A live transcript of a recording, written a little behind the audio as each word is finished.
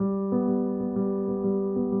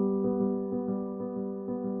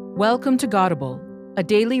Welcome to Godable, a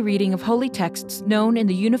daily reading of holy texts known in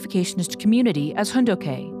the Unificationist community as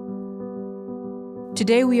Hundoke.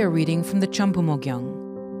 Today we are reading from the Chambumo Gyeong.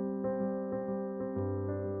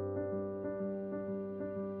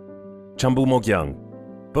 Chambumo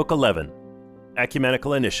Gyeong, Book 11,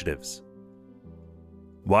 Ecumenical Initiatives.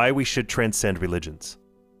 Why we should transcend religions.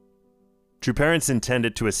 True parents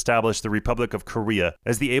intended to establish the Republic of Korea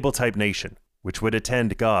as the Abel-type nation, which would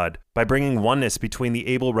attend God by bringing oneness between the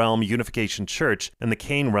Abel-realm Unification Church and the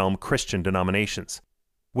Cain-realm Christian denominations.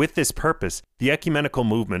 With this purpose, the ecumenical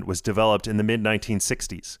movement was developed in the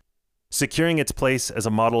mid-1960s. Securing its place as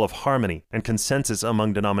a model of harmony and consensus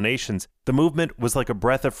among denominations, the movement was like a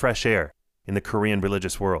breath of fresh air in the Korean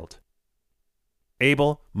religious world.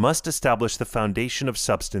 Abel must establish the foundation of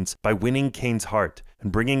substance by winning Cain's heart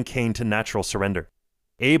and bringing Cain to natural surrender.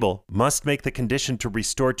 Abel must make the condition to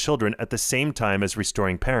restore children at the same time as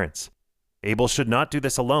restoring parents. Abel should not do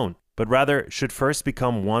this alone, but rather should first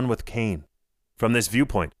become one with Cain. From this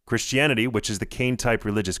viewpoint, Christianity, which is the Cain-type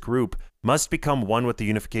religious group, must become one with the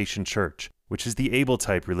Unification Church, which is the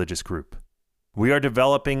Abel-type religious group. We are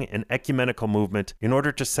developing an ecumenical movement in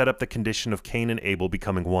order to set up the condition of Cain and Abel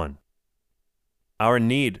becoming one. Our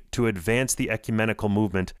need to advance the ecumenical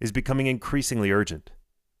movement is becoming increasingly urgent.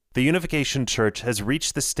 The Unification Church has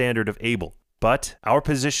reached the standard of Abel, but our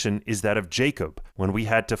position is that of Jacob when we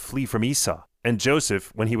had to flee from Esau, and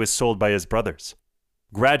Joseph when he was sold by his brothers.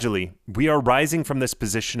 Gradually, we are rising from this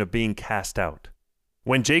position of being cast out.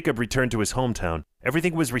 When Jacob returned to his hometown,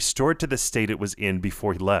 everything was restored to the state it was in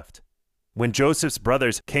before he left. When Joseph's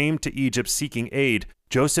brothers came to Egypt seeking aid,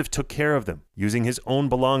 Joseph took care of them, using his own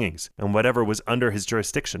belongings and whatever was under his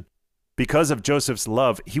jurisdiction. Because of Joseph's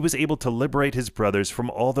love, he was able to liberate his brothers from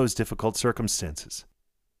all those difficult circumstances.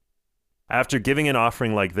 After giving an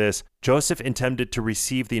offering like this, Joseph intended to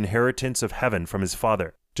receive the inheritance of heaven from his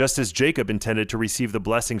father, just as Jacob intended to receive the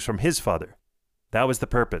blessings from his father. That was the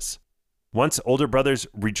purpose. Once older brothers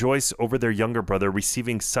rejoice over their younger brother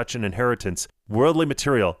receiving such an inheritance, worldly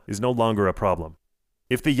material is no longer a problem.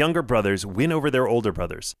 If the younger brothers win over their older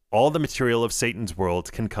brothers, all the material of Satan's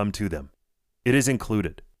world can come to them. It is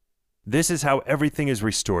included. This is how everything is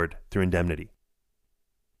restored through indemnity.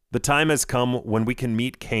 The time has come when we can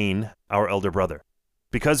meet Cain, our elder brother.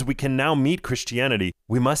 Because we can now meet Christianity,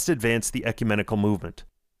 we must advance the ecumenical movement.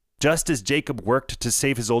 Just as Jacob worked to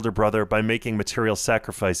save his older brother by making material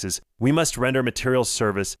sacrifices, we must render material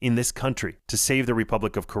service in this country to save the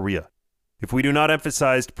Republic of Korea. If we do not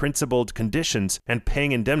emphasize principled conditions and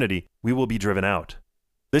paying indemnity, we will be driven out.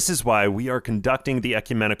 This is why we are conducting the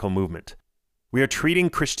ecumenical movement. We are treating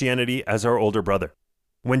Christianity as our older brother.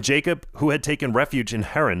 When Jacob, who had taken refuge in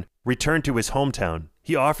Haran, returned to his hometown,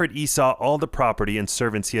 he offered Esau all the property and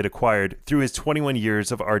servants he had acquired through his 21 years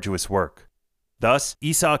of arduous work. Thus,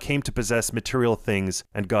 Esau came to possess material things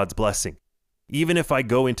and God's blessing. Even if I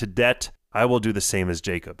go into debt, I will do the same as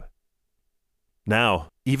Jacob. Now,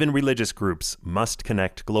 even religious groups must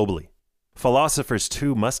connect globally. Philosophers,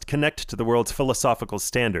 too, must connect to the world's philosophical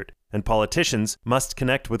standard, and politicians must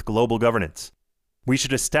connect with global governance. We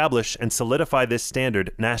should establish and solidify this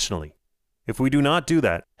standard nationally. If we do not do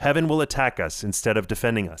that, heaven will attack us instead of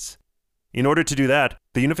defending us. In order to do that,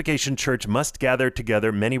 the Unification Church must gather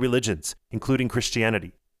together many religions, including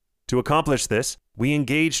Christianity. To accomplish this, we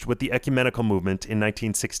engaged with the ecumenical movement in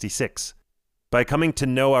 1966. By coming to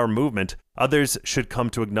know our movement, others should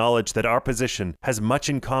come to acknowledge that our position has much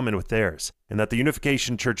in common with theirs, and that the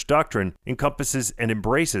Unification Church doctrine encompasses and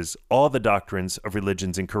embraces all the doctrines of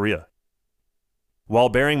religions in Korea. While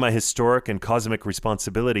bearing my historic and cosmic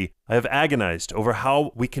responsibility, I have agonized over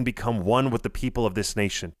how we can become one with the people of this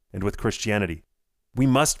nation and with Christianity. We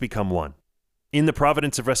must become one. In the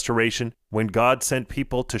providence of restoration, when God sent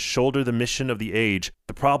people to shoulder the mission of the age,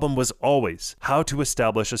 the problem was always how to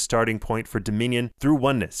establish a starting point for dominion through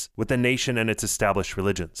oneness with the nation and its established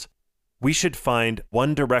religions. We should find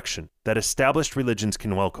one direction that established religions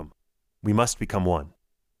can welcome. We must become one.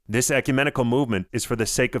 This ecumenical movement is for the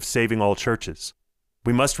sake of saving all churches.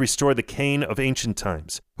 We must restore the Cain of ancient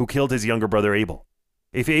times, who killed his younger brother Abel.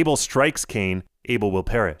 If Abel strikes Cain, Abel will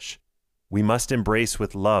perish. We must embrace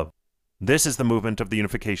with love. This is the movement of the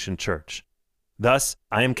Unification Church. Thus,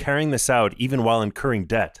 I am carrying this out even while incurring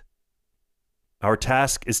debt. Our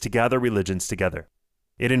task is to gather religions together.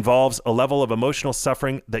 It involves a level of emotional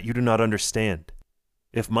suffering that you do not understand.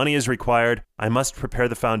 If money is required, I must prepare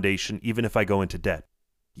the foundation even if I go into debt.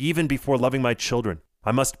 Even before loving my children,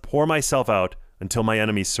 I must pour myself out until my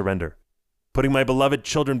enemies surrender. Putting my beloved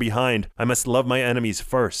children behind, I must love my enemies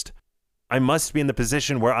first. I must be in the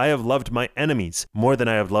position where I have loved my enemies more than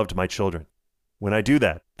I have loved my children. When I do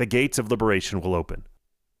that, the gates of liberation will open.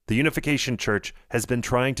 the Unification Church has been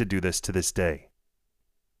trying to do this to this day.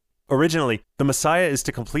 Originally, the Messiah is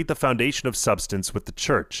to complete the foundation of substance with the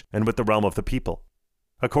church and with the realm of the people.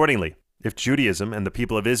 Accordingly, if Judaism and the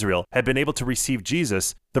people of Israel had been able to receive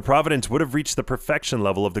Jesus, the providence would have reached the perfection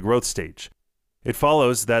level of the growth stage. It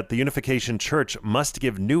follows that the Unification Church must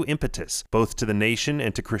give new impetus both to the nation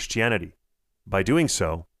and to Christianity. By doing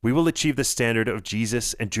so, we will achieve the standard of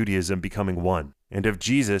Jesus and Judaism becoming one, and of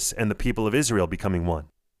Jesus and the people of Israel becoming one.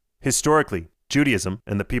 Historically, Judaism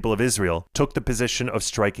and the people of Israel took the position of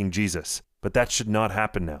striking Jesus, but that should not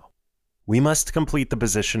happen now. We must complete the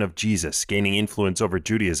position of Jesus gaining influence over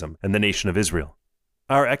Judaism and the nation of Israel.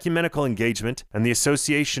 Our ecumenical engagement and the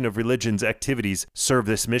association of religions activities serve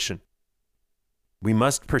this mission. We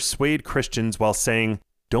must persuade Christians while saying,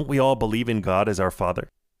 "Don't we all believe in God as our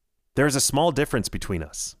Father?" There is a small difference between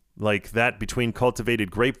us, like that between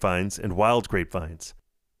cultivated grapevines and wild grapevines.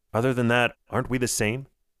 Other than that, aren't we the same?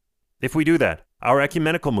 If we do that, our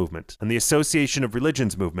ecumenical movement and the association of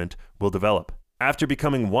religions movement will develop. After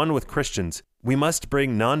becoming one with Christians, we must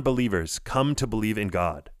bring non-believers come to believe in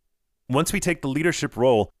God. Once we take the leadership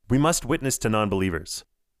role, we must witness to non-believers.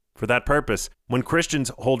 For that purpose, when Christians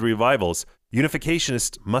hold revivals,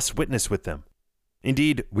 unificationists must witness with them.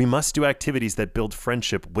 Indeed, we must do activities that build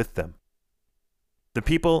friendship with them. The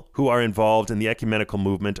people who are involved in the ecumenical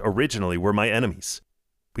movement originally were my enemies.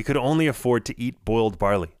 We could only afford to eat boiled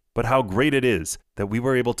barley, but how great it is that we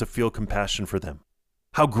were able to feel compassion for them.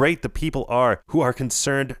 How great the people are who are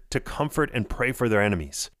concerned to comfort and pray for their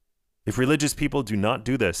enemies. If religious people do not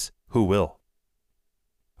do this, who will?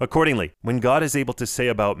 Accordingly, when God is able to say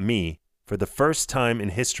about me, for the first time in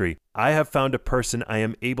history, I have found a person I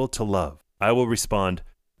am able to love, I will respond,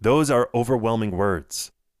 those are overwhelming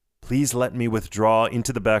words. Please let me withdraw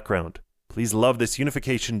into the background. Please love this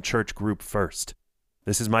Unification Church group first.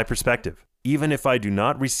 This is my perspective. Even if I do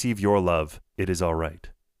not receive your love, it is all right.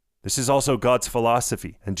 This is also God's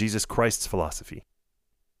philosophy and Jesus Christ's philosophy.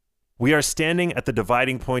 We are standing at the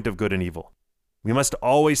dividing point of good and evil. We must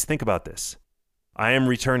always think about this. I am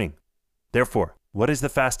returning. Therefore, what is the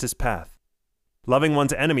fastest path? Loving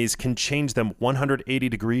one's enemies can change them 180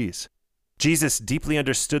 degrees. Jesus deeply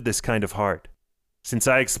understood this kind of heart. Since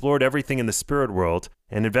I explored everything in the spirit world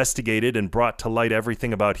and investigated and brought to light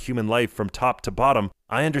everything about human life from top to bottom,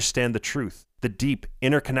 I understand the truth, the deep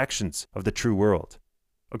interconnections of the true world.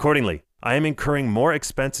 Accordingly, I am incurring more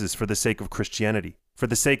expenses for the sake of Christianity, for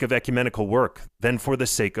the sake of ecumenical work, than for the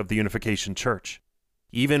sake of the Unification Church.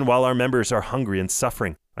 Even while our members are hungry and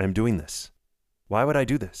suffering, I am doing this. Why would I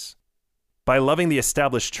do this? By loving the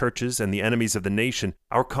established churches and the enemies of the nation,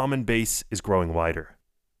 our common base is growing wider.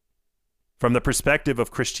 From the perspective of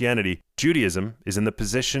Christianity, Judaism is in the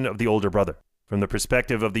position of the older brother. From the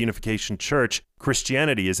perspective of the Unification Church,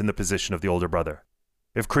 Christianity is in the position of the older brother.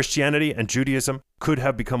 If Christianity and Judaism could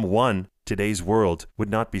have become one, today's world would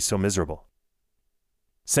not be so miserable.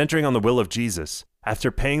 Centering on the will of Jesus, after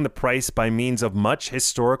paying the price by means of much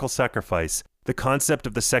historical sacrifice, the concept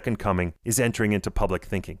of the second coming is entering into public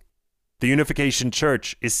thinking. The Unification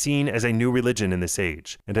Church is seen as a new religion in this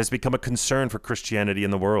age and has become a concern for Christianity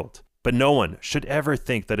in the world. But no one should ever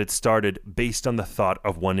think that it started based on the thought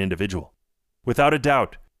of one individual. Without a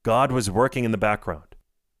doubt, God was working in the background.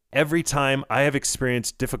 Every time I have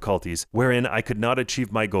experienced difficulties wherein I could not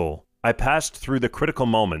achieve my goal, I passed through the critical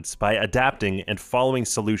moments by adapting and following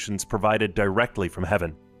solutions provided directly from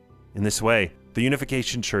heaven. In this way, the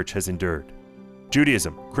Unification Church has endured.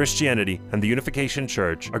 Judaism, Christianity, and the Unification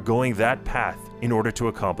Church are going that path in order to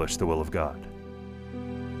accomplish the will of God.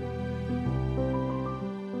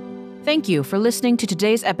 Thank you for listening to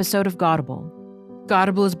today's episode of Godable.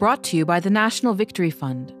 Godable is brought to you by the National Victory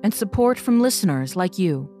Fund and support from listeners like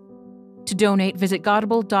you. To donate, visit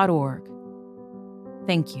godable.org.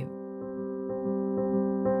 Thank you.